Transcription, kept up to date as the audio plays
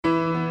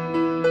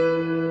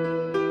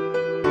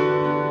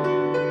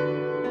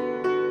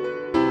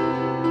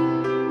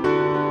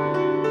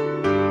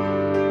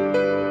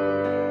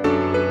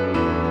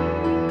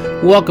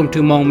Welcome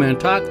to Moment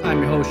Talk. I'm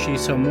your host, Shi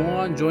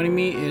Samoa. Joining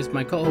me is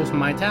my co-host,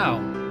 Mai Tao.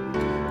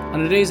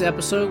 On today's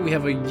episode, we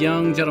have a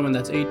young gentleman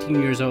that's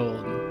 18 years old.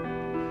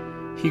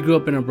 He grew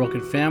up in a broken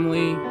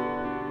family.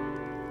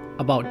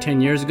 About 10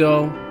 years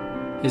ago,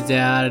 his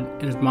dad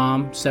and his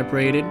mom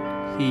separated.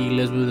 He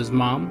lives with his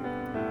mom.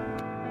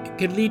 It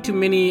could lead to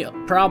many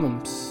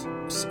problems,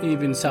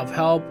 even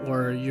self-help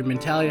or your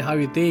mentality, how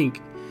you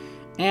think.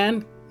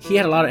 And he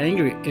had a lot of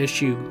anger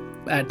issue.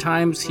 At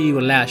times, he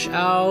would lash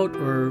out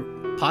or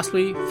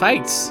possibly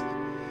fights.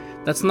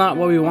 That's not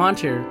what we want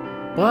here.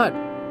 But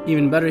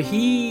even better,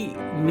 he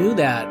knew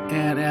that,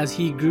 and as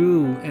he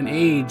grew in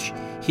age,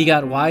 he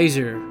got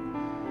wiser,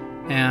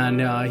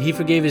 and he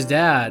forgave his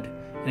dad,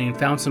 and he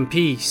found some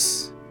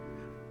peace.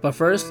 But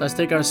first, let's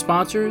take our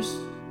sponsors,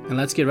 and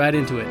let's get right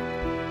into it.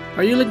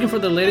 Are you looking for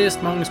the latest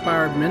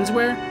Hmong-inspired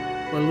menswear?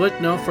 Well, look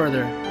no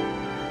further.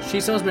 She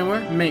sells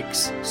menswear,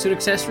 makes suit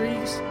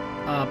accessories,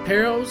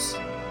 apparels,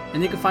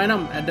 and you can find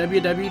them at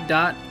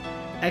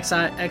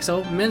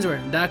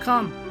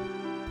www.xixomenswear.com.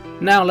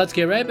 Now let's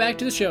get right back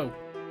to the show.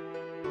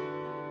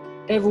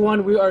 Hey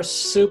everyone, we are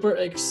super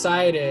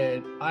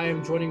excited. I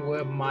am joining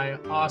with my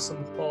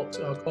awesome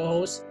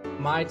co-host,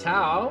 Mai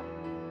Tao.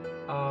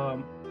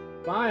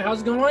 Mai,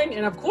 how's it going?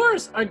 And of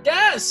course, our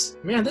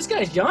guest. Man, this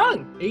guy's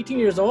young, 18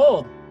 years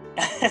old.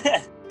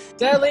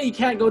 Sadly, you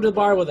can't go to the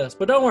bar with us,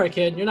 but don't worry,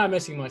 kid. You're not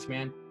missing much,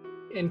 man.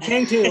 And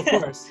Kang too, of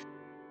course.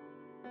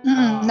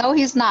 No,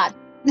 he's not.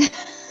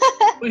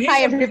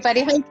 Hi,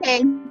 everybody. Hi,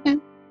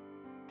 Kang.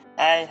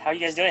 Hi, how are you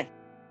guys doing?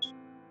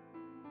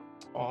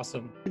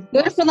 Awesome.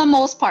 Good for the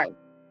most part.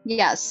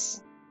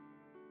 Yes.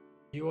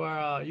 You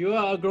are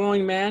a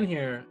growing man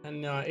here,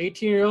 and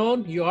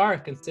 18-year-old, you are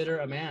considered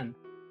a man.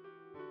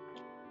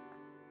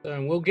 So,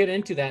 and we'll get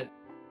into that.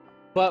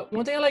 But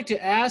one thing I'd like to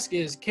ask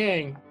is,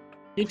 Kang, can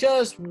you tell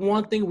us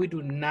one thing we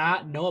do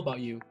not know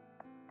about you?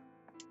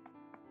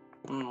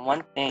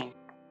 One thing.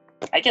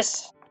 I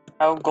guess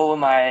I'll go with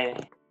my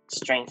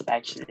strength,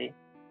 actually.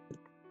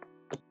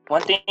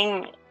 One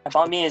thing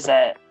about me is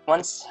that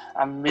once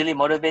I'm really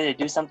motivated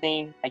to do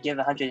something, I give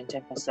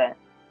 110%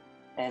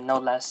 and no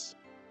less.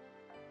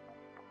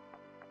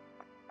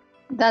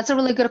 That's a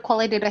really good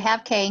quality to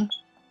have, Kang.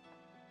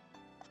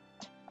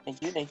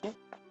 Thank you.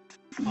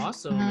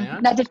 Awesome,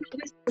 man. Now, did you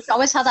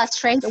always have that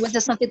strength, or was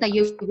this something that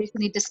you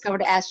recently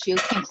discovered as you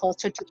came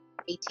closer to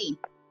 18?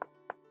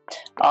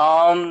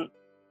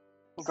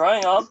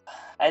 Growing up,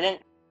 I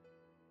didn't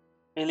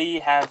really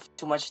have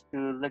too much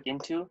to look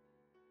into.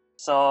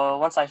 So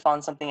once I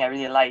found something I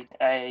really liked,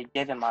 I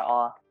gave it my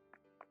all.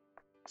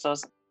 So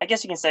I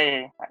guess you can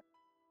say,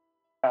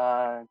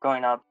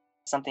 growing up,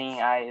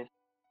 something I've,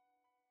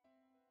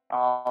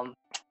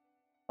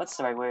 what's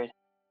the right word?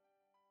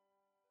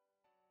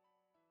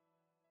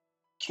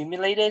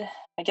 Accumulated,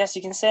 I guess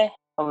you can say,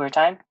 over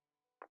time.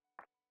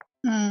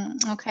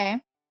 Okay.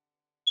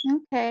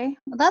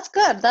 Well, that's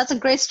good. That's a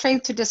great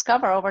strength to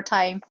discover over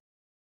time.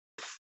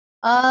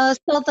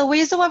 So the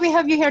reason why we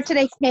have you here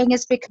today, Kang,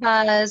 is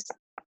because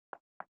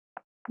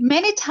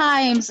many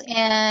times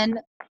in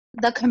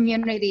the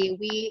community,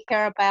 we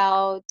hear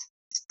about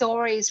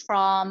stories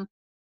from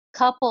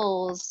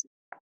couples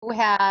who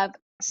have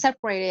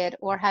separated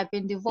or have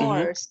been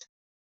divorced.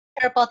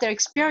 We hear about their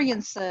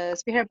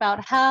experiences. We hear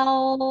about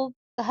how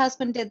the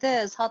husband did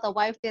this, how the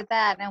wife did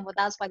that, and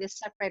that's why they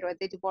separated or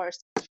they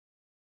divorced.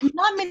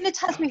 Not many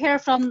times we hear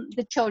from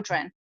the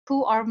children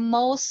who are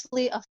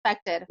mostly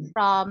affected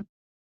from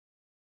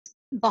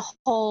the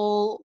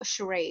whole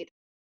charade.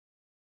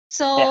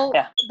 So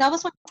that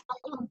was what I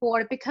was on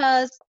board,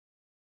 because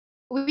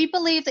we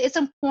believe that it's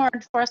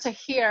important for us to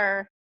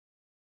hear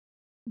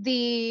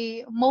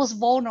the most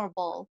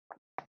vulnerable,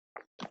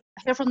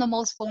 hear from the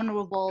most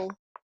vulnerable.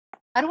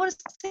 I don't want to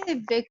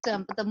say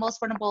victim, but the most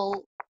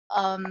vulnerable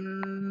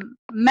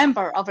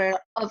member of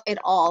it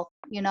all,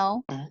 you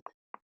know.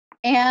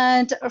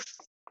 And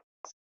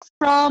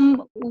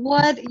from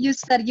what you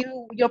said,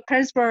 your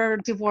parents were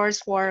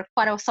divorced for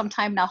quite some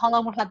time now. How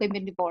long have they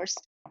been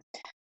divorced?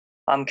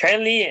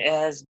 Currently it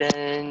has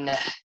been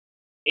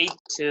 8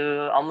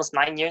 to almost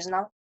 9 years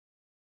now.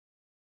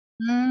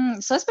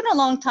 So it's been a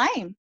long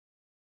time.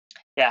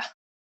 Yeah.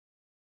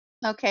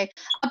 Okay.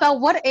 About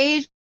what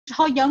age?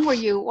 How young were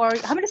you, or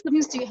how many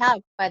siblings do you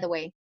have, by the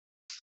way?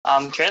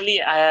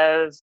 Currently I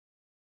have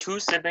 2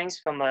 siblings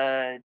from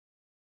a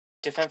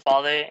different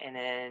father, and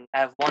then I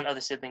have one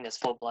other sibling that's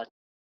full blood.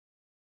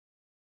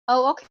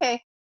 Oh,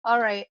 okay. All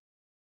right.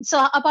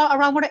 So about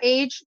around what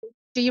age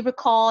do you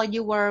recall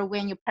you were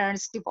when your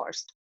parents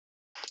divorced?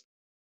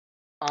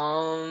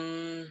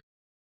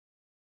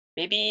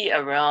 Maybe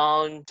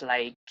around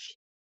like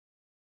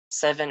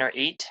 7 or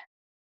 8,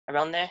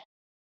 around there.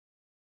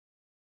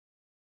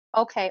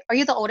 Okay. Are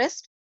you the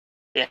oldest?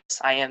 Yes,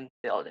 I am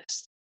the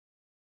oldest.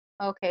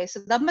 Okay,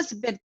 so that must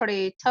have been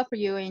pretty tough for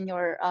you and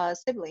your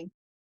sibling.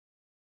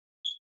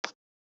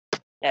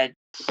 Yeah,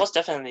 most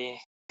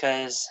definitely,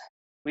 because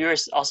we were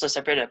also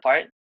separated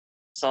apart.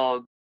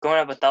 So growing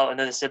up without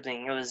another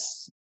sibling, it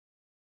was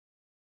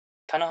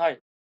kind of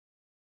hard.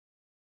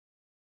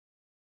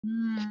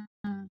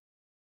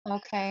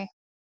 Okay.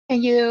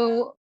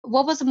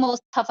 What was the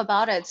most tough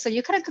about it? So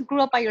you kind of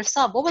grew up by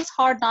yourself. What was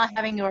hard not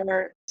having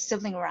your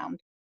sibling around?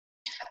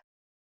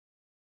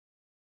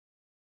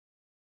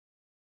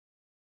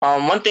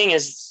 One thing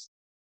is,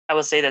 I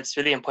would say that's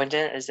really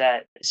important is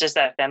that it's just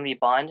that family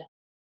bond.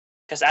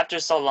 Because after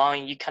so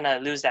long, you kind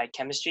of lose that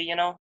chemistry.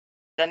 If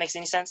that makes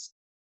any sense.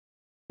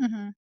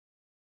 Mm-hmm.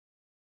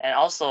 And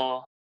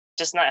also,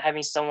 just not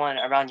having someone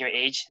around your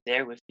age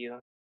there with you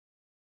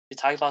to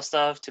talk about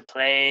stuff, to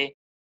play,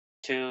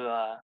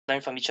 to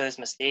learn from each other's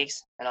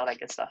mistakes, and all that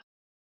good stuff.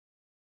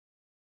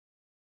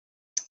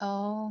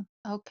 Oh,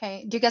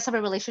 okay. Do you guys have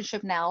a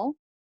relationship now?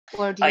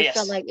 Or do Oh you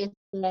feel yes. like it's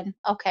been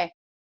okay?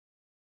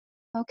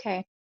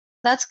 Okay.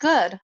 That's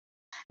good.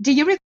 Do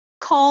you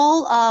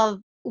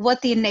recall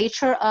what the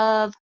nature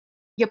of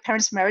your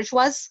parents' marriage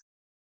was?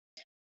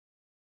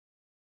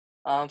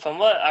 From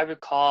what I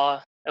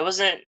recall, it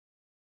wasn't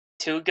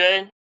too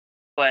good,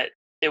 but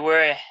there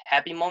were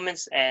happy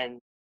moments and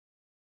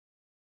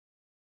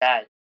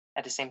bad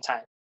at the same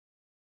time.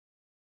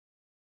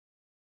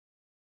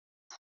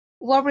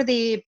 What were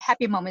the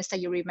happy moments that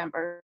you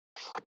remember?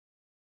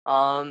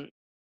 Um,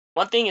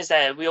 One thing is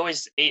that we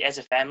always ate as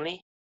a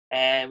family,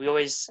 and we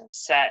always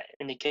sat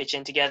in the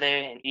kitchen together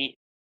and eat.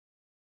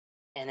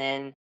 And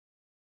then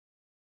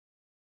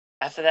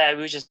after that,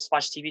 we would just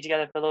watch TV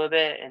together for a little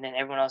bit, and then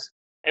everyone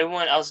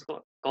else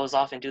goes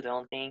off and do their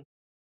own thing,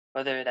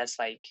 whether that's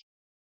like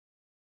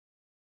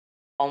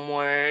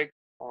homework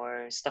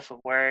or stuff with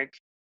work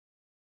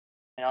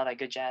and all that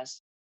good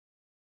jazz.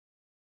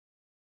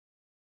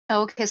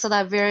 Okay, so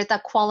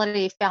that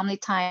quality family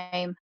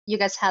time, you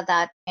guys had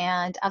that,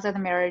 and after the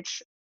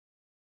marriage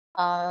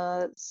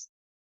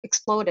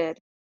exploded,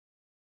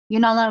 you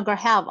no longer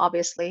have,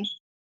 obviously.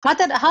 How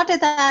did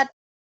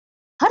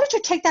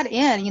you take that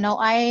in?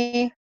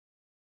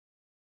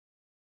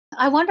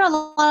 I wonder a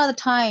lot of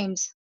the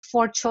times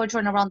for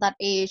children around that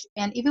age,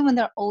 and even when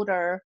they're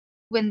older,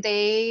 when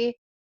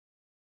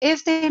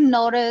if they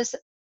notice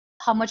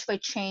how much of a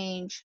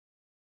change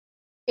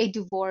a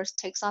divorce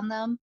takes on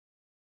them.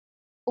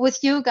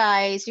 With you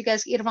guys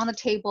eat around the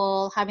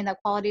table, having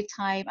that quality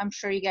time. I'm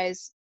sure you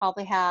guys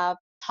probably have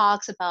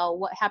talks about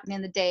what happened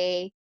in the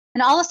day,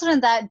 and all of a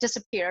sudden that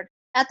disappeared.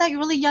 At that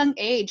really young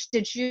age,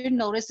 did you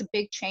notice a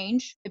big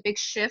change, a big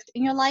shift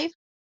in your life?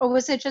 Or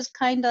was it just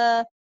kind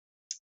of,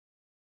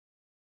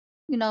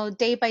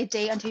 day by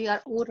day until you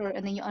got older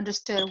and then you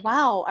understood,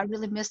 wow, I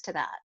really missed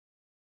that?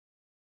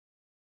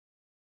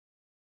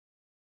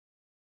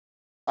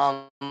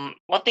 Um,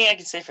 One thing I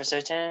can say for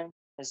certain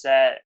is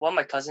that what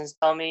my cousins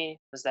tell me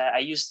was that I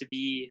used to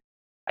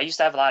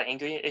have a lot of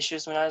anger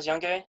issues when I was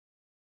younger.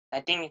 I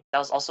think that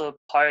was also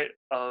part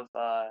of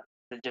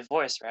the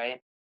divorce, right?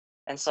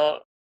 And so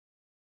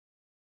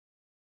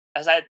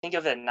as I think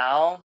of it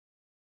now,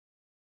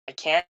 I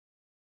can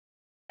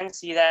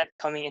see that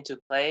coming into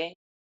play,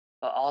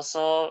 but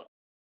also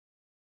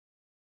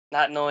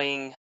not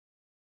knowing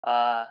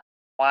uh,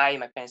 why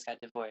my parents got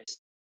divorced,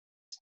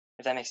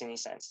 if that makes any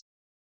sense.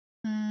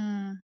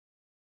 Mm,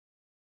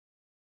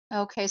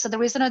 okay, so the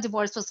reason of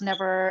divorce was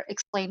never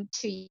explained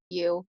to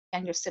you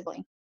and your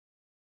sibling.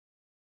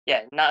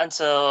 Yeah, not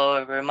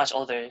until we're much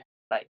older,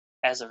 like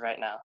as of right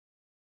now.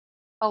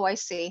 Oh, I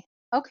see.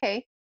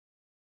 Okay.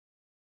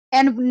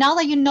 And now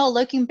that you know,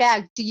 looking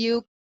back, are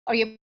you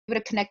able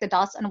to connect the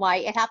dots on why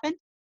it happened?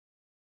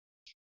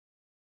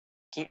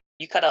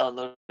 You cut out a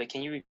little bit.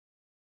 Can you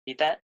repeat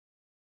that?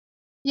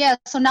 Yeah.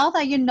 So now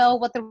that you know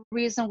what the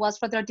reason was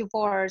for their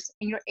divorce,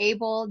 and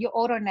you're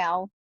older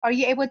now, are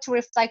you able to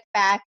reflect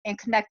back and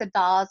connect the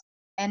dots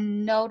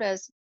and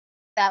notice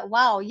that,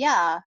 wow,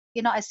 yeah,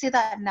 I see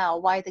that now,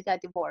 why they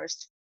got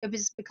divorced. It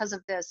was because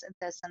of this and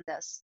this and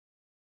this.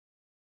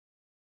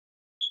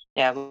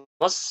 Yeah,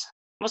 most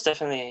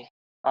definitely.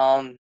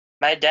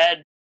 My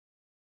dad,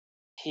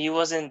 he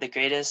wasn't the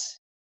greatest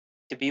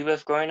to be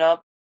with growing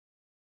up,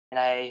 and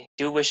I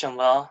do wish him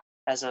well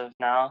as of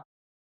now.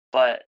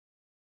 But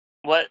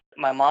what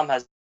my mom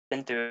has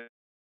been through,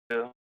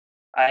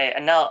 I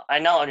now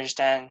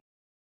understand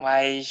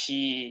why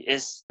she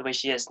is the way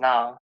she is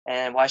now,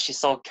 and why she's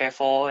so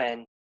careful,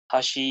 and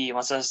how she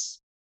wants us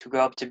to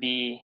grow up to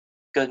be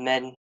good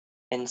men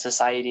in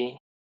society.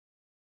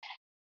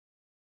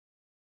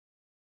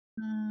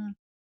 Mm.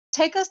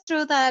 Take us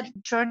through that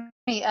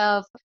journey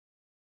of,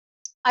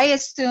 I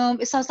assume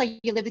it sounds like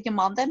you live with your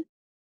mom then?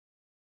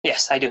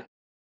 Yes, I do,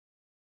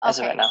 as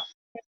of right Okay. now.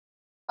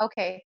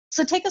 Okay.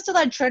 So take us through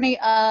that journey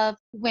of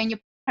when your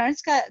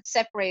parents got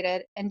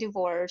separated and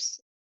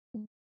divorced.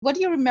 What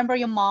do you remember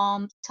your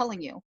mom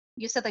telling you?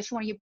 You said that she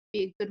wanted you to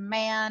be a good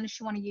man,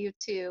 she wanted you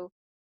to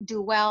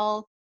do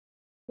well.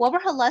 What were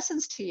her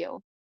lessons to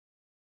you?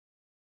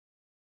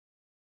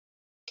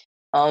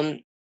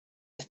 The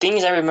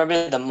things I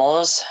remember the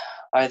most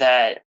are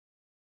that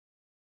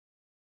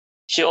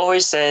she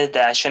always said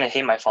that I shouldn't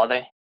hate my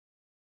father.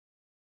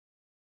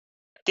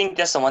 I think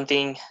that's the one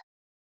thing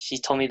she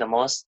told me the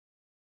most.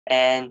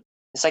 And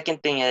the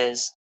second thing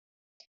is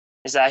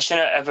that I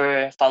shouldn't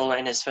ever follow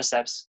in his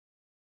footsteps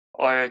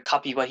or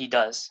copy what he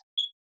does.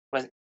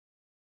 But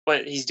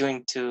what he's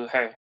doing to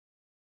her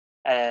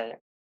at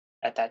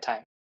that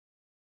time.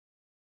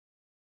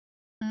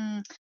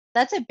 Mm,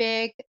 that's a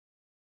big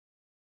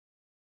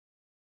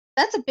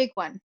that's a big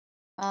one.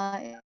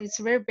 It's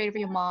very brave of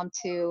your mom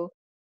to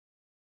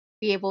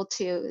be able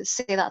to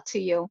say that to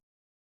you.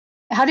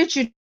 How did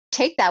you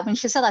take that when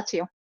she said that to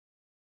you?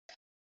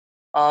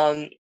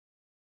 Um,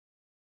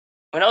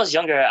 when I was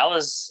younger, I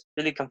was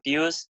really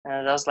confused,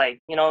 and I was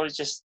like,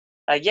 just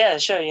like, yeah,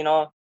 sure,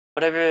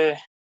 whatever,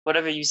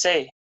 whatever you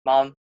say,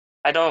 mom.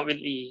 I don't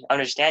really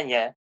understand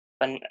yet,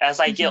 but as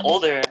I get Hmm.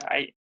 older,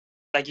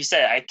 like you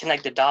said, I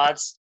connect the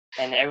dots,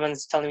 and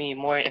everyone's telling me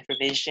more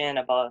information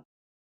about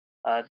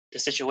the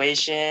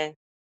situation,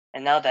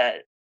 and now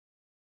that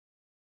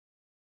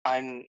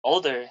I'm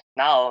older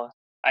now,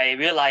 I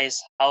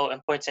realize how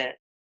important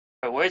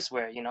her words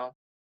were.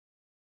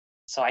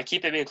 So I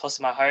keep it really close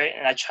to my heart,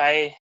 and I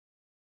try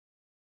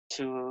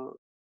to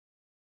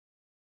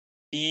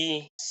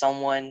be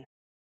someone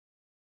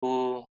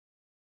who,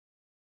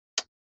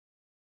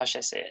 how should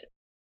I say it,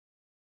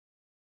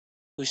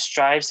 who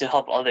strives to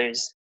help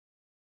others,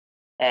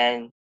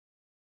 and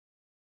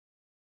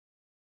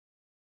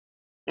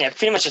yeah,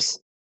 pretty much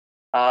just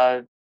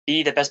uh,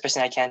 be the best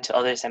person I can to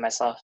others and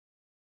myself.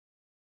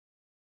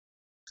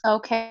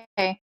 Okay.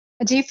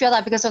 Do you feel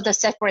that because of the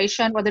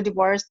separation or the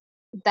divorce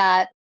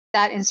that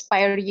that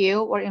inspired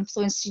you or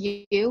influenced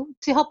you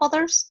to help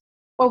others?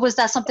 Or was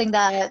that something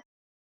that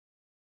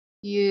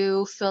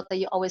you felt that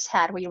you always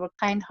had, where you were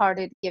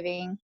kind-hearted,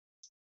 giving?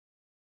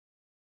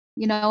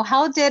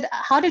 How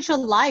did your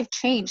life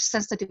change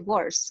since the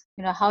divorce?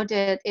 How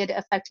did it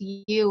affect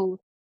you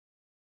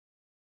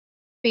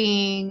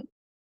being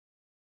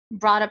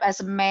brought up as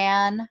a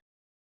man,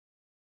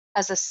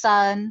 as a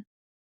son,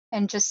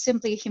 and just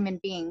simply a human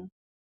being?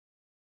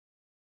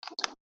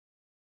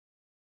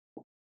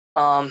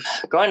 Um,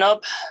 Growing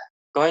up,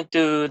 going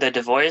through the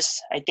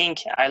divorce, I think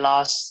I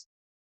lost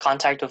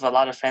contact with a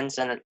lot of friends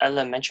in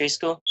elementary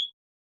school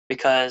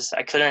because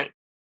I couldn't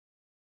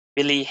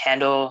really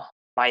handle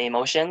my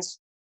emotions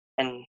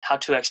and how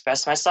to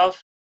express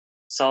myself.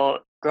 So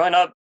growing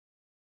up,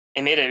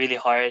 it made it really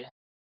hard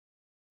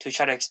to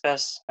try to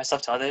express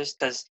myself to others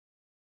because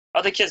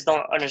other kids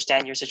don't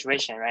understand your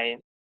situation, right?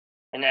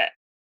 And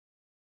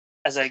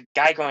as a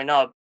guy growing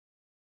up,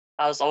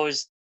 I was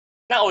always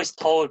not always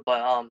told,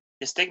 but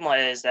the stigma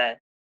is that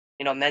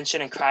men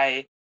shouldn't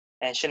cry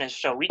and shouldn't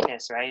show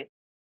weakness, right?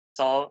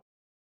 So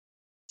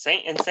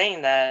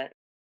saying that,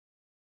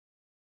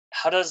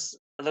 how does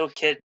a little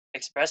kid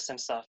express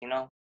himself?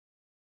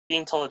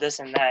 Being told this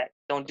and that,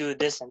 don't do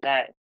this and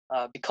that,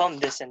 become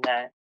this and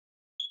that.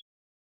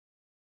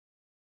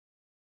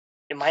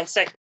 Your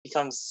mindset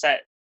becomes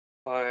set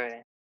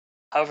for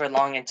however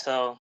long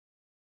until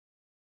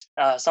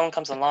someone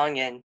comes along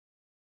and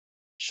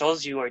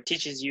shows you or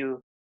teaches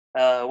you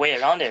a way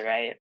around it,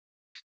 right?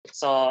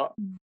 So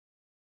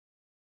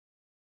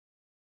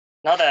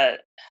now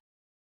that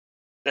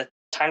the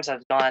times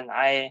have gone,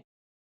 I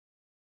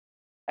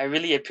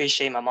really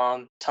appreciate my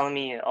mom telling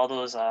me all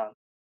those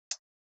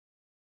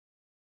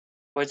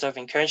words of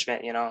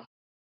encouragement.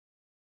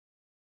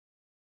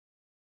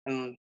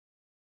 And,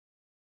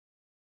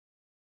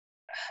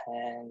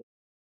 and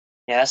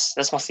yeah,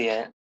 that's mostly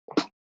it.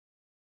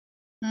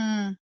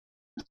 Mm,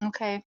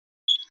 okay.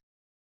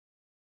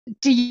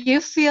 Do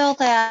you feel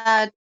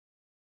that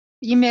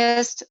you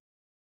missed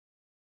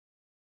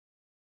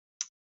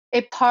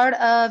a part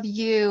of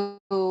you,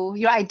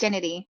 your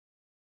identity?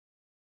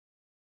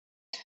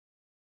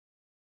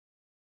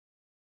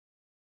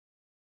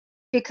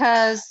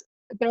 Because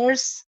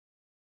there's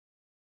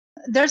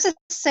a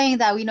saying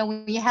that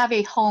when you have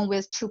a home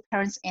with two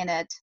parents in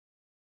it,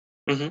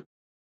 Hmm.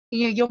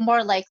 you're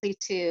more likely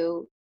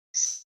to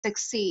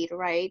succeed,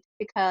 right?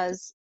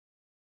 Because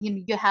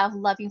you have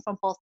loving from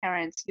both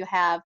parents, you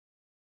have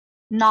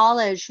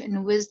knowledge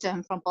and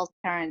wisdom from both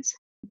parents.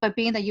 But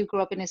being that you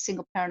grew up in a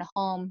single parent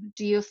home,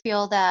 do you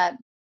feel that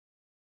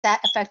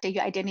that affected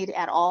your identity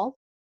at all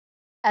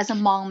as a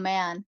Hmong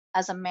man,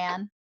 as a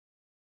man?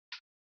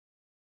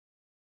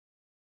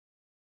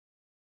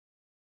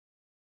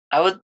 I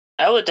would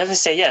I would definitely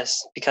say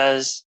yes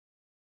because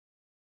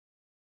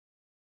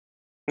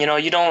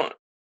you don't,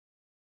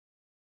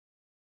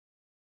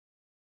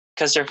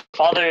 because your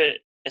father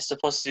is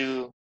supposed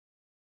to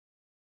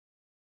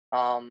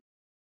um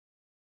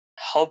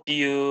help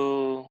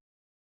you.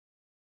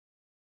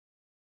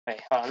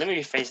 Wait, hold on, let me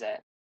rephrase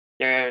that.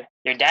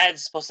 Your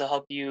dad's supposed to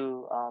help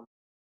you,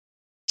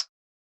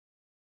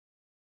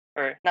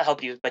 or not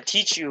help you, but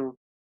teach you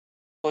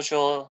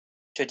cultural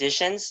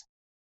traditions.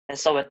 And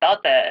so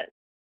without that,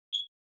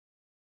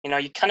 you're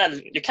kind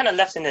of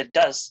left in the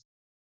dust.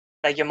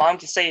 Like your mom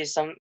can say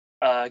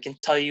can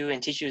tell you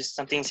and teach you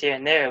some things here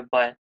and there,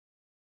 but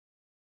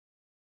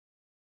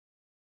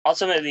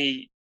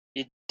ultimately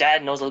your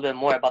dad knows a little bit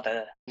more about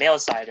the male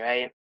side,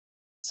 right?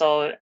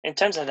 So in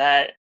terms of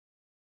that,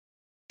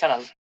 kind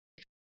of,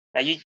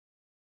 you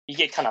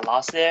get kind of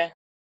lost there.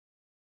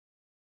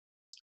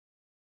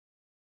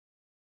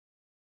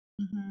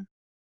 Hmm.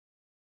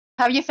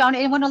 Have you found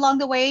anyone along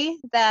the way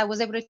that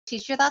was able to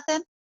teach you that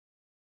then?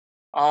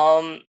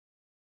 Um,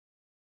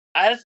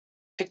 I've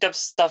picked up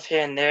stuff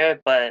here and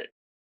there, but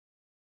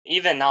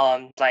even now,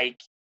 I'm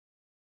like,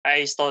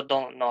 I still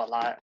don't know a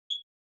lot.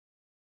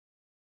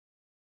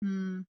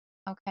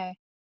 Okay.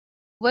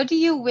 What do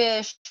you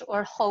wish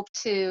or hope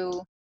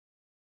to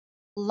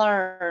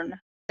learn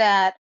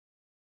that?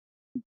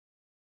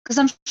 Because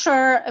I'm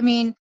sure, I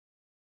mean,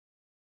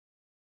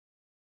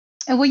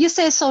 and what you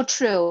say is so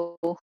true.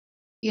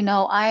 You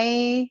know,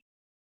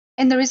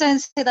 and the reason I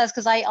say that is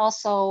because I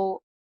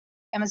also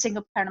am a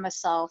single parent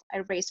myself. I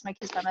raised my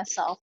kids by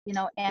myself, you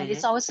know, and Mm-hmm.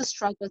 it's always a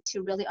struggle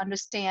to really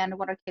understand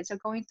what our kids are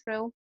going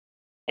through.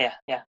 Yeah,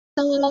 yeah.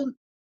 So,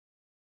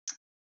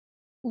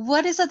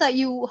 what is it that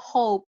you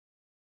hope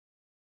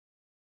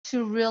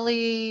to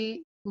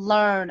really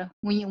learn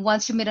when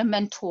once you meet a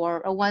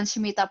mentor or once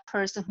you meet that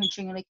person who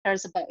genuinely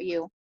cares about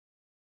you?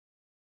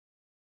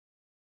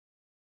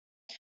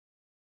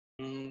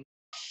 Mm,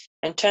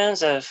 in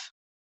terms of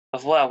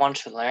what I want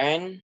to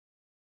learn,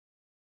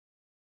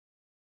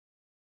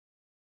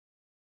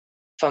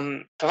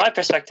 from my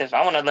perspective,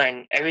 I want to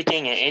learn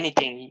everything and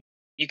anything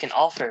you can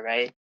offer,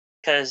 right?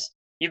 Because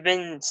you've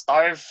been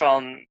starved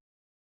from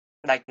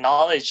like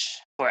knowledge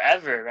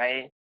forever,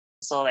 right?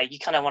 So like you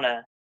kind of want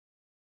to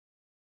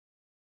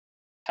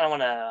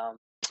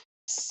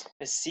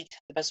is seek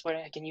the best word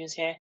I can use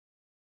here.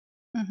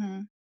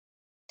 Mm-hmm.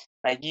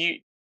 Like you're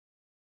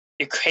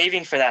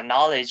craving for that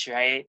knowledge,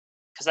 right?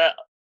 Because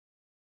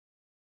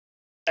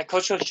that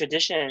cultural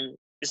tradition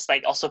is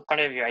like also part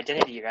of your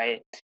identity,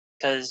 right?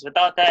 Because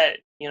without that,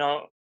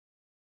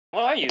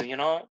 what are you?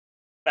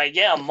 Like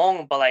yeah, I'm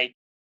Hmong, but like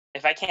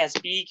if I can't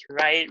speak,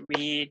 write,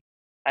 read,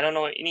 I don't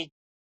know any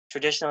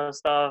traditional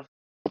stuff,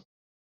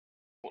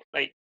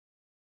 like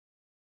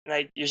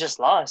you're just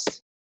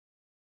lost.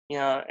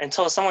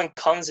 Until someone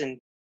comes and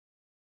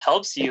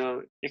helps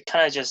you, you're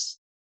kind of just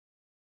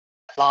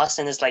lost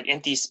in this like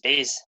empty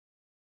space,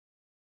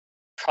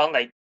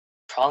 like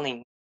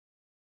crawling,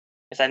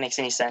 if that makes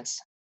any sense.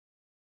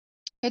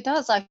 It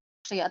does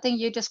actually. I think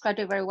you described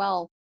it very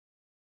well.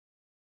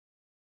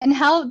 And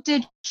how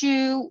did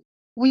you,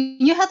 when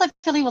you had that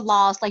feeling of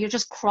loss, like you're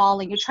just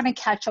crawling, you're trying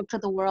to catch up to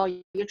the world,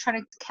 you're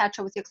trying to catch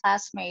up with your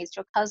classmates,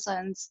 your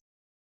cousins,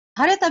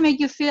 how did that make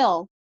you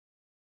feel?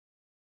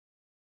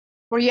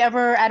 Were you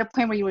ever at a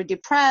point where you were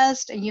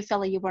depressed and you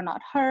felt like you were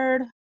not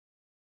heard?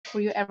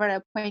 Were you ever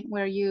at a point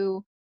where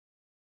you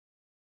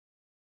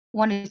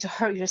wanted to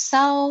hurt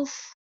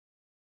yourself?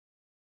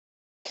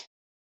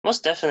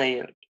 Most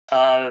definitely.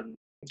 Uh,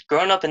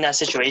 Growing up in that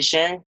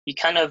situation, you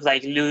kind of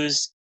like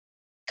lose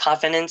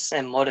confidence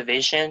and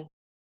motivation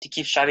to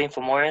keep striving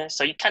for more.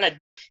 So you kind of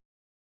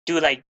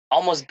do like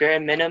almost bare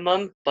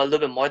minimum, but a little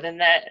bit more than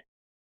that,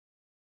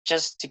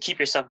 just to keep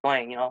yourself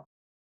going.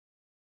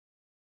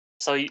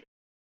 So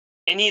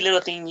any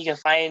little thing you can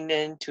find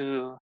in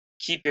to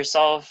keep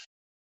yourself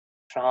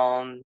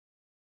from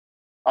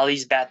all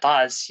these bad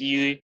thoughts,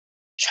 you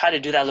try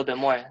to do that a little bit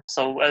more.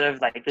 So whether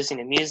like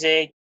listening to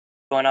music,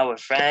 going out with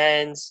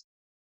friends,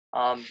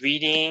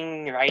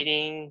 reading,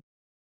 writing,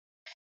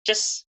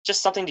 just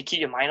something to keep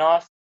your mind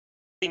off.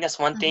 I think that's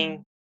one Mm-hmm.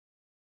 thing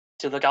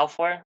to look out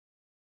for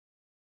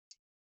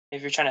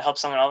if you're trying to help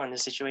someone out in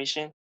this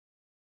situation.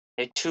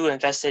 They're too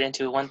invested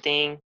into one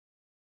thing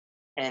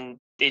and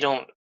they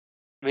don't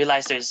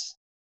realize there's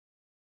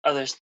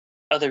others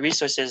other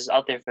resources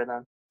out there for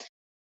them.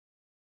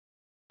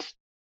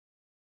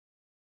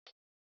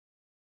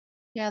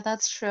 Yeah,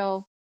 that's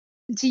true.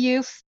 Do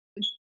you,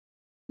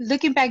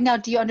 looking back now,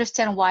 do you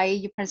understand why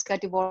your parents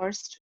got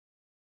divorced?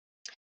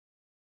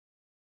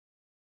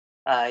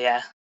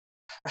 Yeah.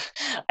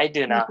 I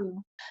do You now.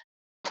 do.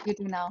 You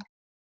do now.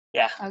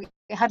 Yeah. Okay.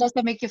 How does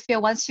that make you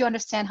feel once you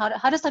understand?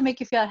 How does that make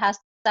you feel?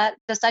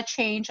 Does that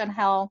change on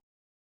how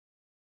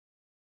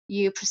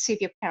you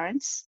perceive your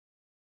parents?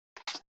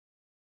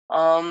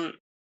 Um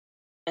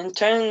in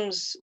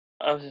terms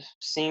of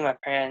seeing my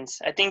parents,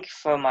 I think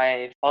for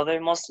my father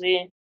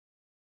mostly,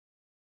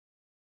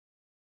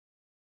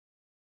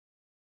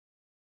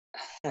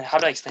 how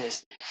do I explain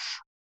this?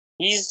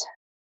 He's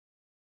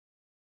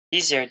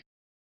he's your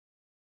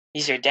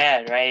he's your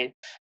dad, right?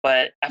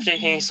 But after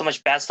hearing Mm-hmm. so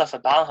much bad stuff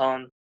about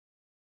him,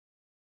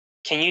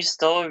 can you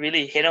still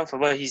really hate him for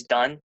what he's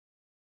done?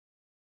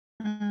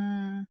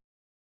 Mm,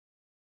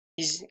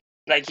 He's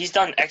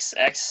done X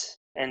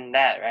and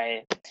that,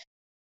 right?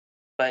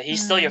 But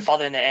he's still your mm.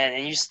 father in the end,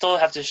 and you still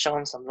have to show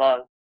him some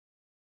love.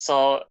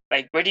 So,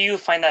 like, where do you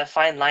find that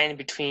fine line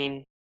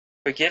between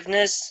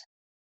forgiveness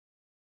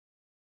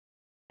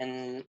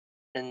and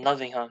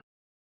loving him?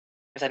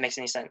 If that makes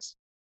any sense.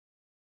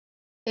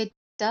 It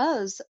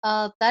does.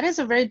 That is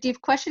a very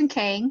deep question,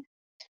 Kang.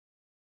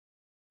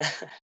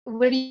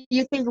 Where do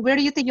you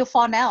think you'll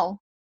fall now?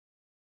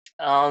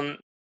 um,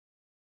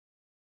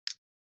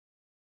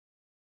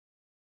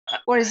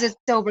 Or is it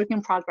still work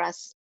in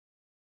progress?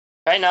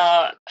 right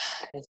now,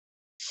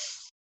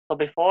 so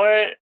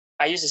before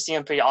I used to see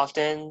him pretty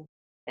often,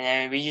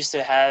 and we used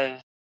to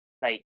have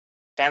like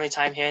family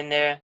time here and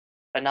there.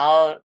 But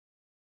now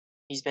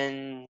he's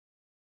been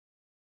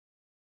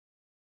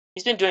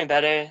he's been doing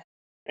better,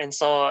 and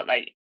so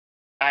like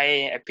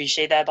I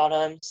appreciate that about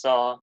him.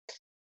 So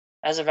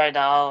as of right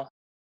now,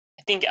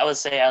 I think I would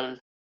say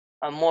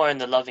I'm more in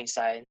the loving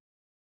side.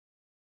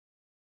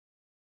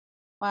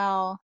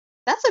 Wow,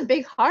 that's a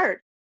big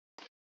heart,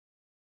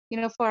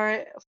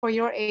 for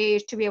your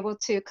age to be able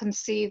to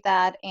conceive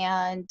that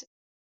and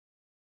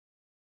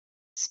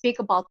speak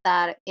about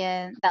that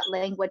in that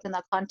language, in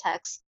that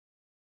context.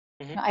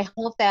 Hmm. I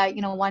hope that,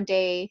 one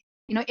day,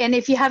 and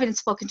if you haven't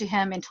spoken to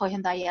him and told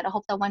him that yet, I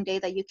hope that one day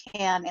that you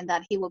can, and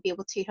that he will be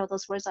able to hear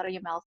those words out of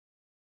your mouth,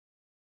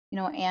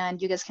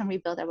 and you guys can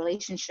rebuild that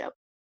relationship.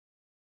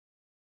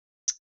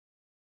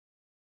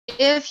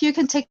 If you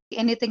can take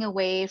anything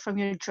away from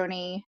your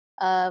journey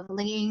of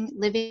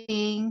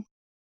living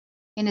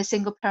in a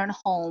single parent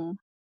home,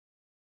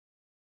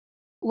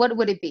 what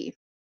would it be?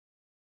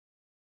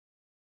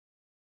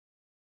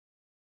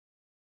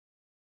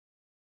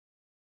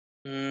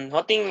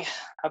 One thing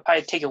I'll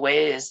probably take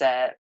away is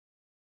that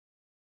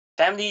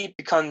family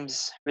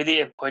becomes really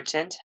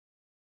important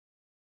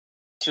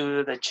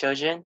to the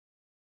children,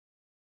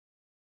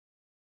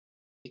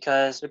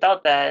 because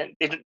without that,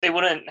 they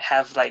wouldn't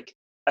have like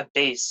a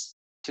base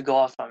to go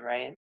off from,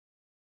 right?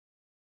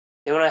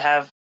 They wouldn't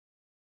have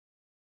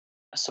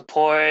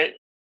support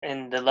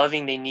and the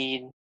loving they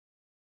need,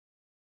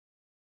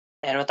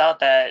 and without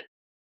that,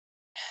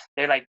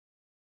 they're like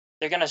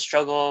they're gonna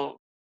struggle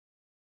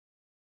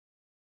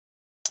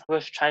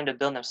with trying to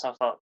build themselves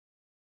up.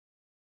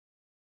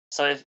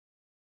 So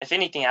if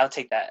anything, I'll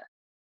take that.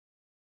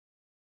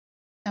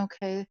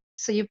 Okay,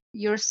 so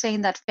you're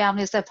saying that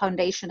family is the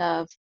foundation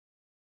of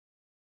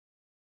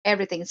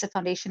everything. It's the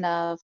foundation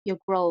of your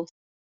growth,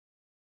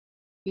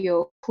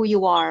 who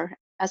you are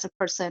as a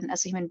person,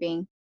 as a human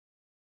being.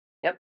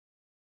 Yep.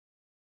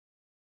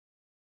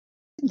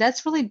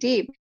 That's really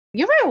deep.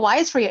 You're very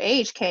wise for your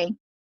age, Kay.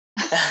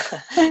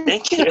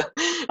 Thank you.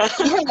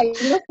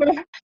 Yeah,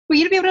 for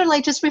you to be able to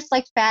like just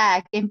reflect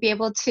back and be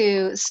able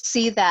to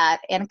see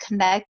that and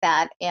connect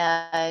that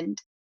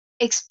and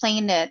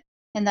explain it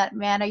in that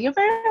manner, you're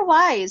very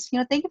wise.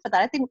 Thank you for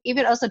that. I think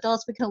even as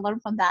adults, we can learn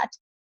from that.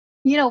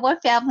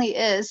 What family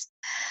is.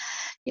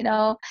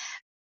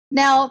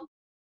 Now,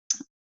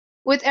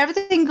 with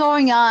everything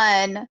going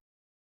on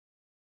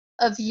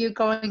of you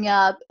growing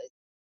up,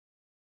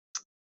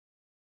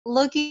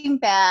 looking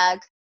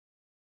back,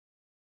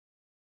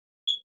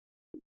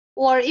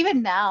 or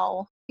even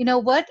now,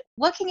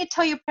 what can you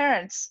tell your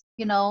parents?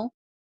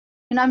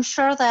 And I'm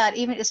sure that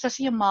even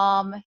especially your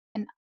mom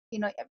and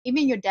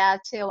even your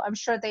dad too, I'm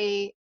sure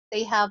they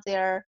have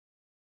their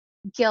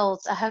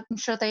guilt. I'm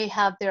sure they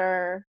have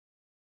their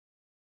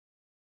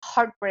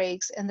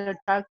heartbreaks and their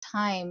dark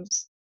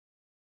times.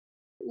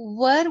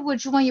 What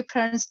would you want your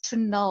parents to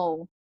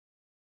know?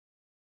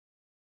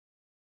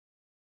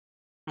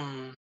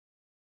 Mm,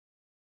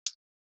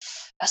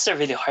 that's a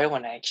really hard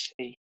one,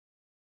 actually.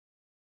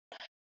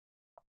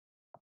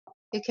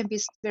 It can be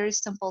very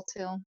simple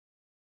too.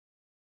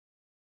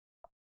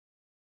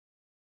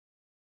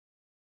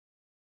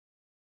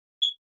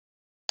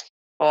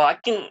 Well,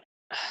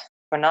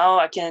 for now,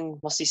 I can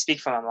mostly speak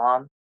for my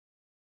mom,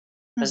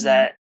 is Mm-hmm.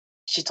 that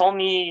she told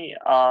me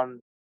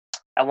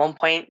at one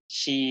point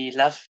she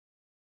left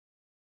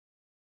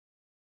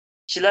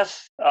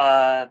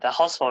the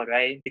household,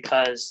 right?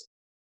 Because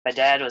my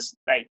dad was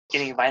like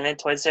getting violent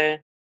towards her,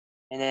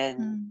 and then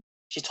Mm.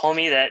 she told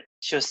me that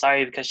she was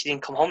sorry because she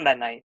didn't come home that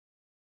night.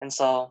 And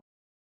so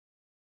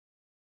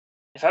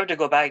if I were to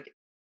go back,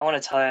 I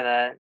want to tell her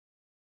that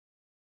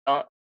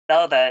uh,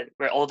 now that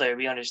we're older,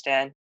 we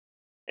understand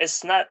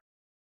it's not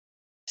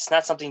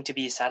something to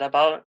be sad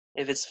about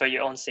if it's for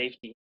your own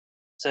safety.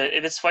 So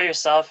if it's for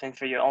yourself and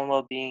for your own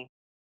well-being,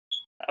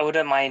 I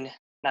wouldn't mind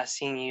not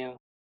seeing you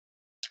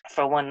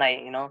for one night,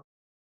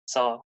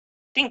 So I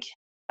think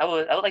I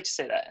would like to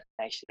say that,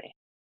 actually.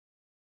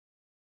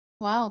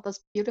 Wow, that's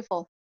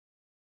beautiful.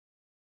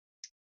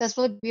 That's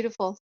really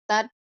beautiful.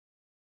 That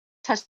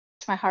touched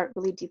my heart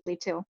really deeply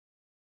too.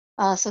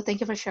 So thank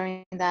you for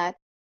sharing that.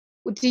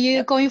 Do you,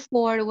 Yep. going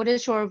forward, what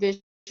is your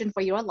vision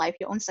for your life,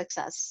 your own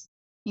success,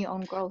 your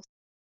own growth?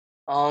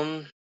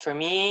 For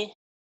me,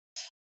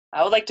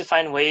 I would like to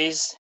find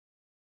ways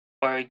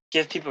or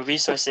give people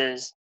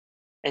resources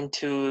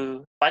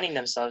into finding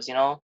themselves,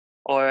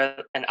 or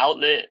an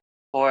outlet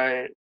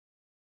for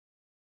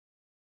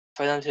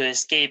them to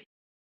escape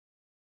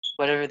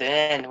whatever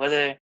they're in,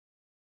 whether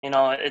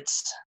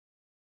it's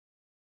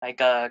like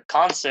a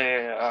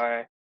concert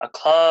or a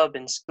club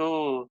in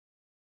school,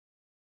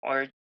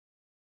 or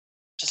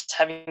just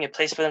having a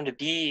place for them to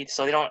be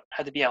so they don't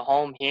have to be at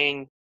home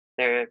hearing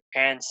their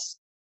parents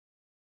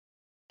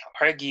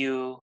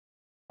argue,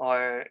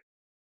 or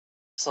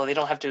so they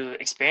don't have to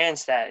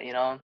experience that.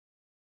 I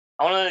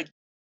want to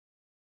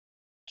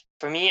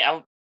For me,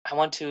 I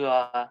want to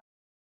what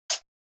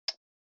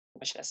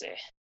should I say,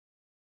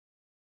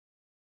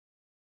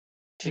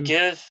 to Em-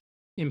 give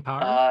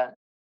Empower. uh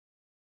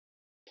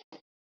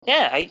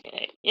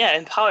yeah,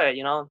 empower,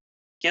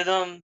 give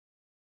them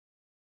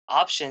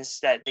options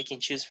that they can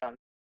choose from.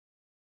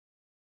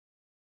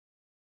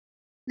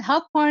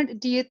 How important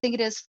do you think it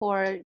is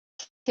for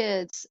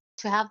kids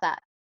to have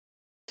that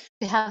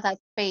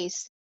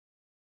space?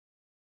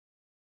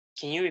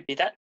 Can you repeat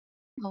that?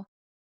 Oh,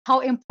 how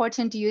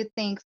important do you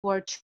think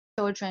for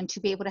children to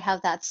be able to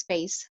have that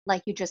space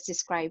like you just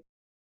described?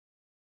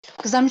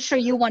 Because I'm sure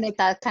you wanted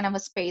that kind of a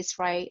space,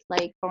 right?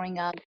 Like growing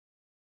up,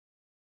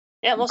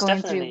 Yeah, most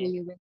going through what definitely.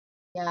 you went.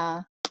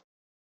 Yeah.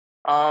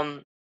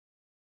 Um,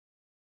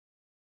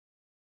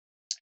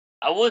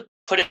 I would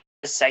put it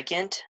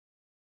second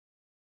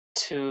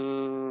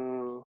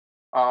to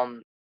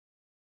um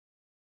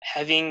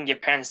having your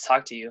parents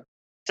talk to you.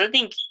 So I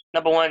think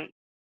number one,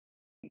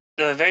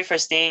 the very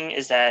first thing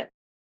is that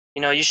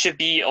you should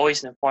be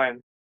always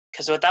informed,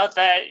 because without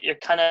that, you're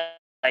kind of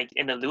like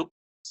in the loop.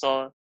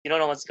 So you don't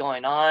know what's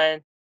going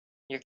on.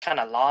 You're kind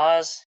of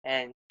lost,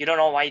 and you don't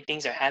know why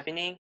things are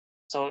happening.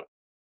 So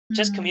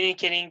just Mm,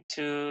 communicating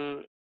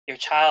to your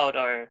child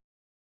or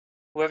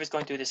whoever's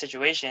going through the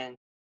situation,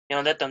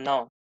 let them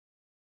know.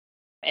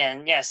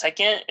 And yeah,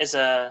 second is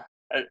a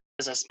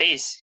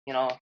space.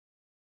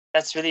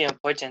 That's really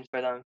important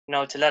for them.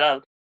 To let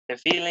out their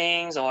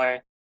feelings, or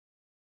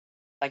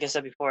like I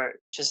said before,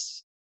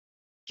 just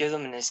give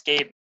them an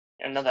escape,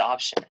 another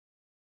option.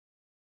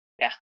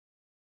 Yeah.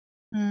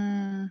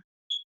 mm,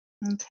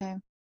 okay.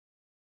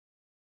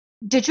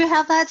 Did you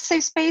have that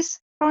safe space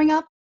growing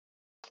up,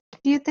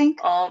 do you think?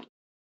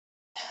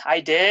 I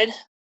did,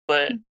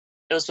 but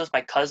it was with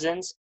my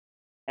cousins,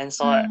 and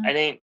so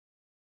Mm,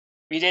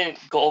 we didn't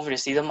go over to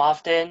see them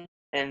often,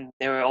 and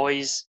they're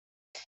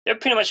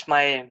pretty much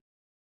my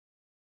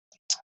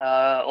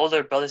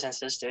older brothers and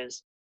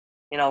sisters.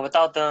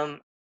 Without them,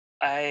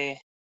 I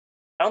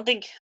don't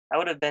think I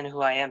would have been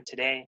who I am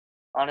today,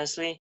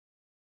 honestly.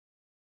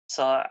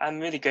 So I'm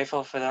really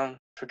grateful for them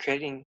for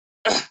creating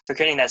for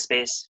creating that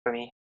space for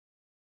me.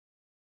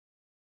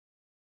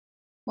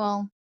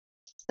 well,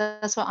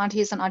 that's what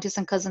aunties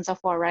and cousins are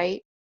for,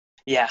 right?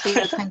 Yeah.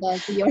 To kind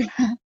of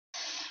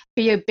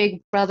be your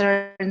big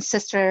brother and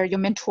sister, your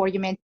mentor,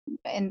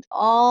 and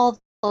all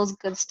those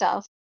good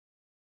stuff.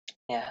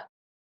 Yeah.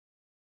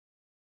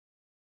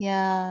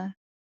 Yeah.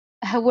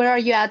 Where are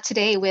you at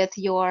today with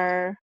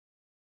your?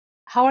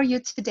 How are you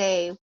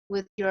today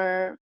with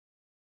your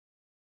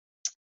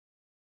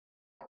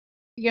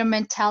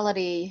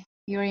mentality,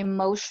 your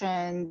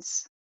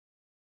emotions,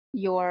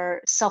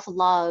 your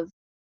self-love?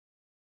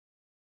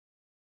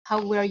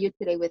 Where are you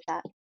today with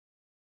that?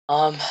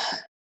 Um.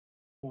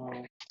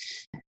 mm,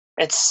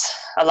 It's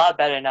a lot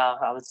better now,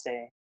 I would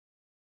say.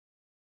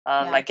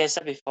 Yeah. Like I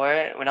said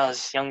before, when I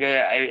was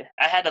younger,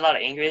 I had a lot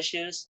of anger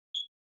issues,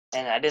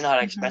 and I didn't know how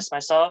to Hmm. express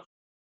myself.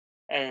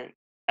 And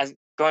as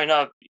growing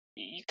up,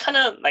 you kind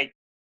of like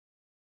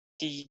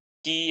the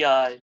the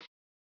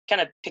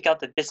kind of pick out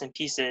the bits and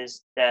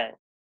pieces that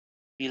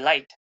you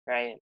liked,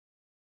 right?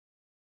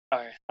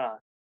 Or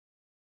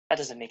that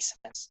doesn't make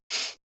sense.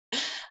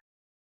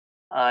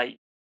 You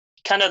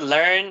kind of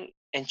learn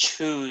and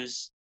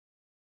choose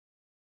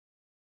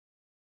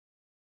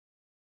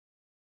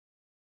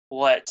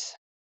what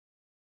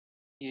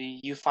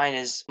you find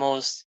is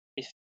most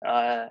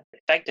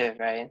effective,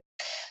 right?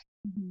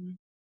 Hmm.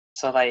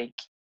 So like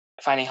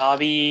finding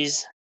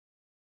hobbies,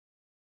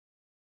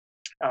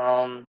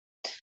 um,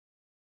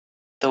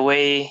 the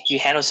way you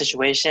handle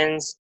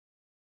situations.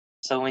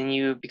 So when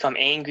you become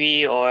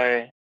angry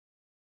or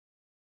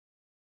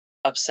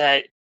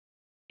upset,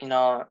 you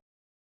know,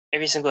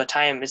 every single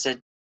time it's the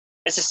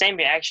same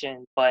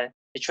reaction, but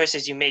the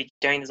choices you make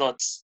during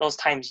those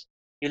times,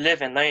 you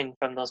live and learn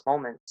from those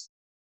moments.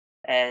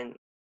 And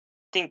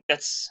I think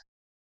that's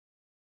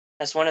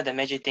one of the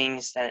major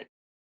things that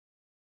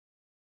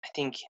I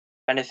think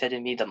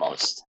benefited me the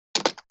most.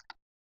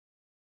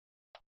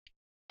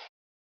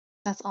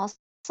 That's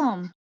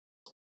awesome.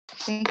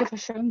 Thank you for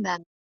sharing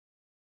that.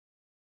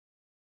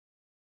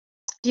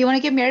 Do you want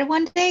to get married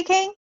one day,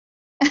 Kang?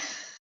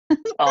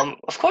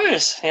 Of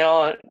course,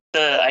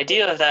 the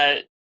idea of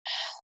that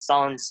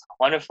sounds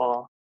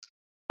wonderful,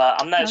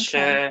 but I'm not Okay.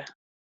 sure.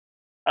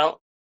 I don't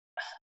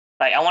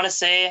like. I want to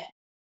say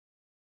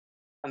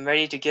I'm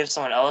ready to give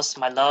someone else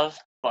my love,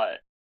 but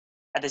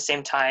at the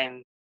same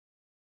time,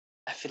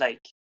 I feel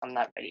like I'm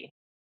not ready.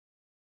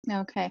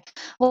 Okay.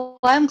 Well,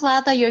 I'm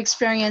glad that your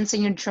experience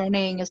and your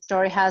journey and your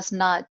story has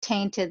not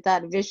tainted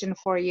that vision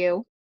for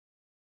you.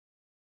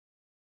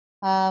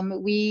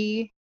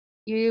 We,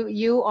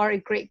 you are a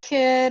great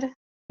kid.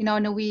 I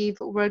know we've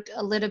worked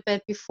a little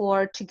bit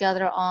before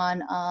together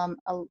on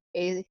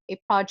a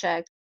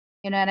project.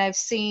 And I've Yep.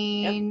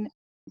 seen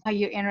how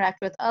you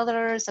interact with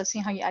others. I've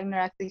seen how you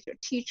interact with your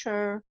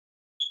teacher.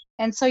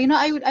 And so,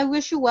 I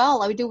wish you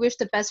well. I do wish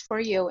the best for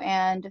you.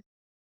 And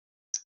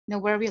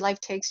wherever your life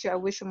takes you, I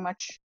wish you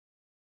much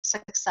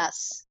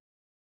success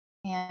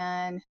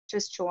and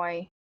just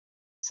joy.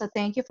 So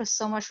thank you for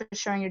so much for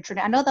sharing your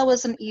journey. I know that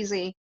wasn't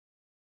easy,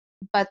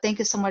 but thank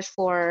you so much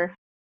for,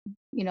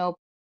 you know,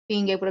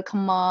 being able to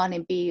come on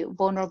and be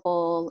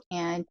vulnerable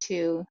and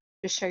to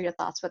just share your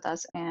thoughts with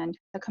us and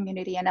the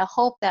community. And I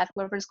hope that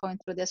whoever's going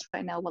through this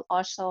right now will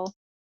also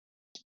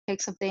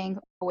take something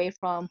away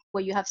from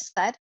what you have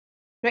said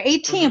You're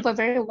 18, but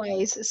very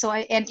wise. So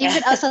and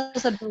even us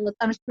as adults,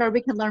 I'm sure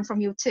we can learn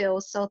from you too.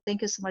 So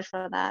thank you so much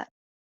for that.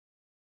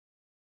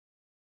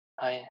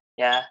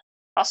 Yeah.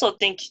 Also,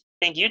 thank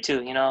you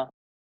too.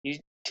 You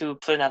two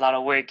put in a lot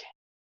of work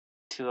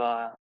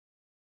to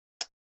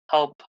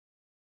help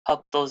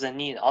those in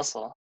need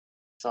also.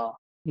 So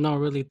No,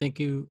 really, thank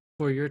you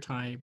for your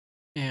time,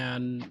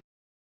 and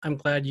I'm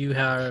glad you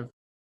have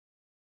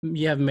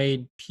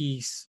made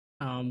peace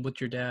with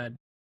your dad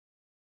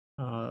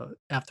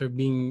after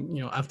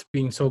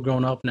being so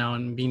grown up now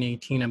and being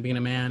 18 and being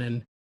a man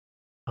and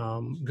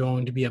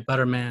growing to be a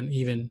better man.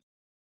 Even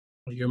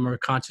you're more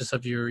conscious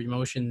of your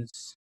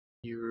emotions,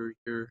 your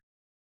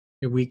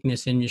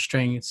weakness and your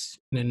strengths.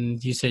 And then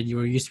you said you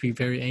were used to be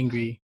very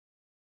angry,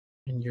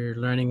 and you're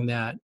learning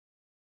that.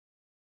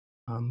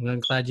 I'm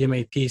glad you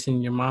made peace,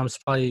 and your mom's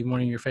probably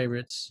one of your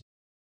favorites.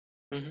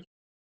 Mhm.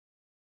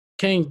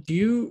 Kang,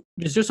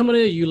 is there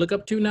somebody that you look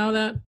up to now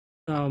that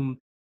you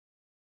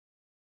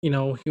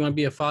want to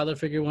be a father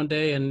figure one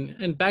day,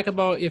 and back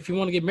about if you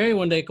want to get married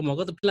one day, como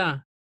go to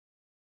plan.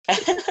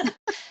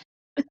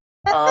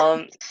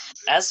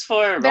 As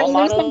for Very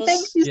role recent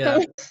things models, you Yeah.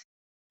 say.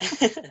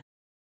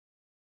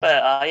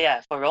 but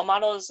yeah, for role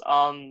models,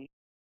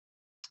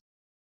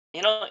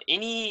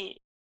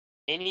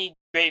 any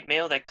great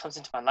male that comes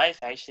into my life,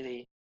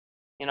 actually,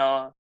 you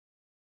know,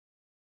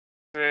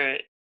 for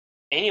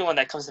anyone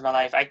that comes into my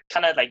life, I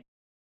kind of like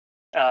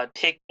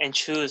pick and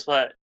choose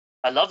what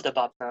I loved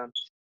about them,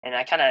 and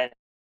I kind of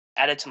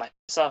add it to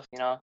myself,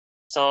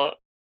 So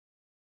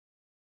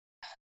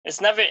it's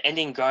never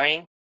ending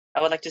growing,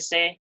 I would like to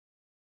say,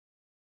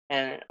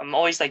 and I'm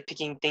always like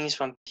picking things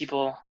from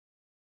people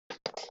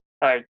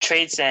or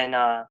traits and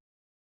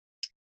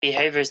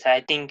behaviors that I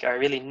think are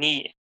really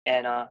neat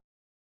and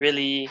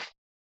really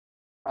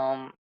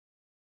um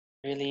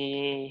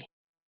really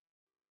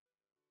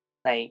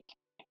like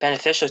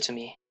beneficial to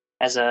me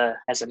as a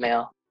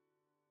male.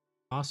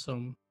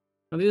 Awesome.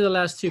 Now, these are the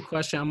last two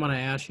questions I'm going to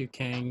ask you,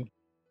 Kang.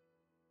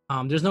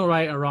 There's no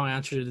right or wrong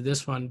answer to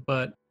this one,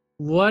 but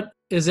what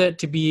is it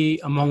to be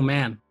among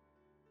man?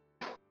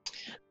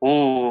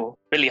 Ooh,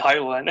 really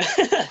hard one.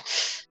 Yeah,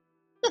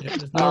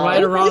 there's no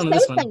right or wrong in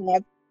this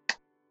one.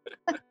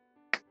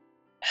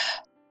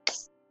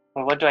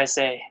 What do I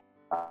say?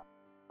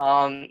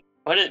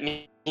 What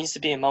it means to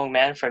be among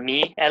man for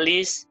me, at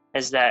least,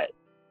 is that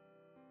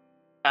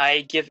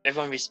I give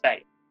everyone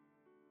respect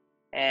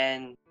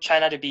and try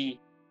not to be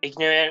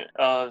ignorant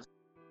of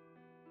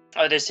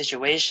other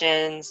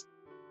situations,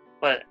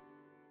 what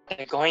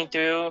they're going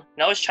through,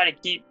 and always try to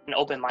keep an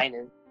open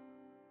minded.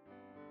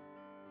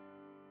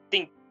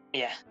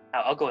 Yeah,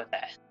 I'll go with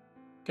that.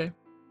 Okay.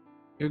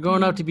 You're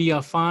growing up to be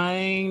a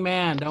fine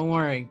man. Don't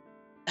worry.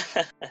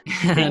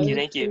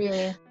 Thank you.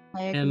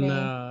 I agree.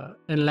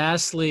 And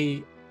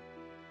lastly,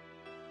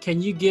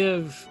 can you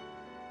give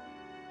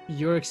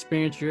your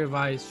experience, your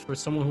advice for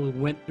someone who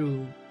went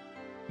through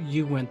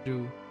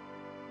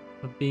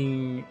of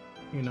being,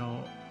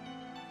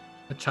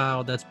 a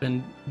child that's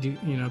been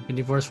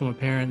divorced from a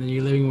parent and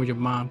you're living with your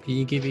mom? Can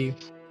you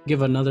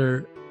give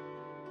another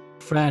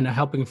friend, a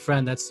helping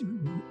friend that's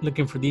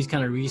looking for these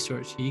kind of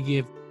resources? Can you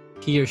give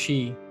he or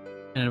she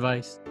an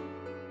advice?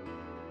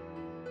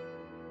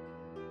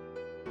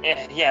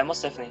 Yeah,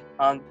 most definitely.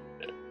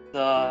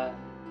 The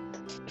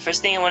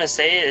first thing I want to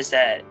say is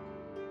that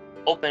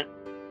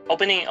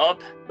opening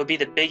up will be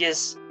the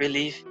biggest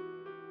relief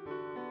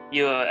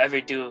you'll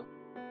ever do,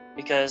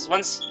 because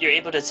once you're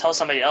able to tell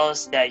somebody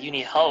else that you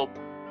need help,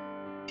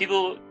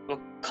 people will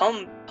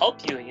come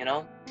help you.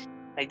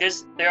 Like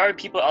there are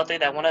people out there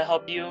that want to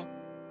help you,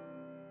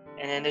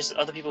 and then there's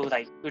other people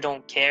who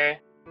don't care.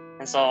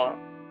 And so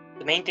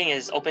the main thing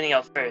is opening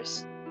up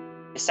first.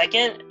 The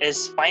second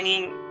is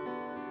finding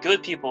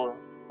good people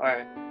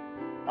or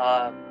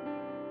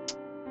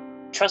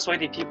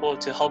trustworthy people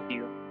to help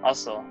you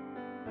also.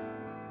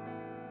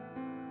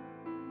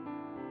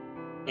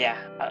 Yeah.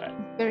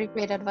 Very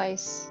great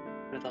advice.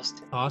 With those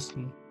two.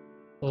 Awesome.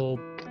 Well,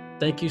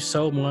 thank you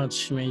so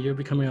much, man. You're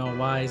becoming a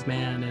wise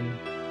man, and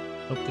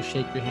hope to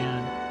shake your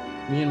hand.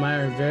 Me and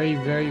Maya are very,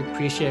 very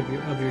appreciative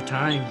of your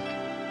time.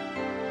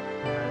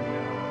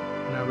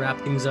 And I'll wrap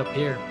things up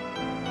here.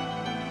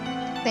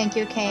 Thank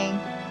you, Kang.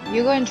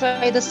 You go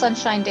enjoy the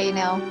sunshine day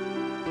now.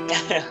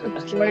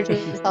 It's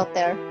gorgeous out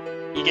there.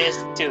 You guys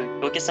too.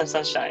 Go get some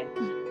sunshine.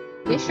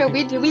 Yeah, sure.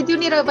 We do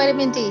need a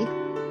vitamin D.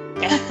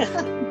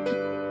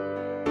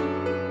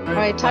 All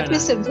right. Talk to you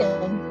soon,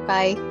 Kang.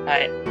 Bye. All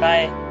right.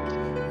 Bye.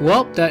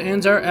 Well, that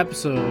ends our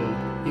episode.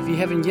 If you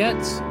haven't yet,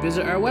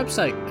 visit our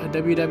website at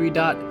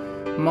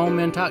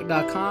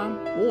www.momentalk.com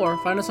or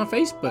find us on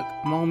Facebook,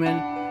 Moment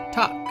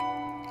Talk.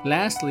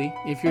 Lastly,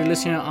 if you're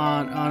listening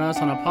on us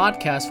on a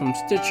podcast from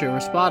Stitcher or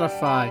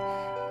Spotify,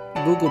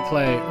 Google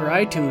Play, or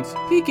iTunes,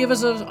 please give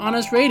us an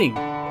honest rating.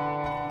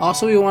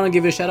 Also, we want to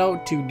give a shout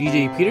out to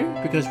DJ Peter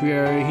because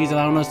he's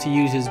allowing us to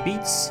use his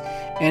beats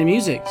and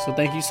music. So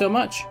thank you so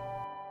much.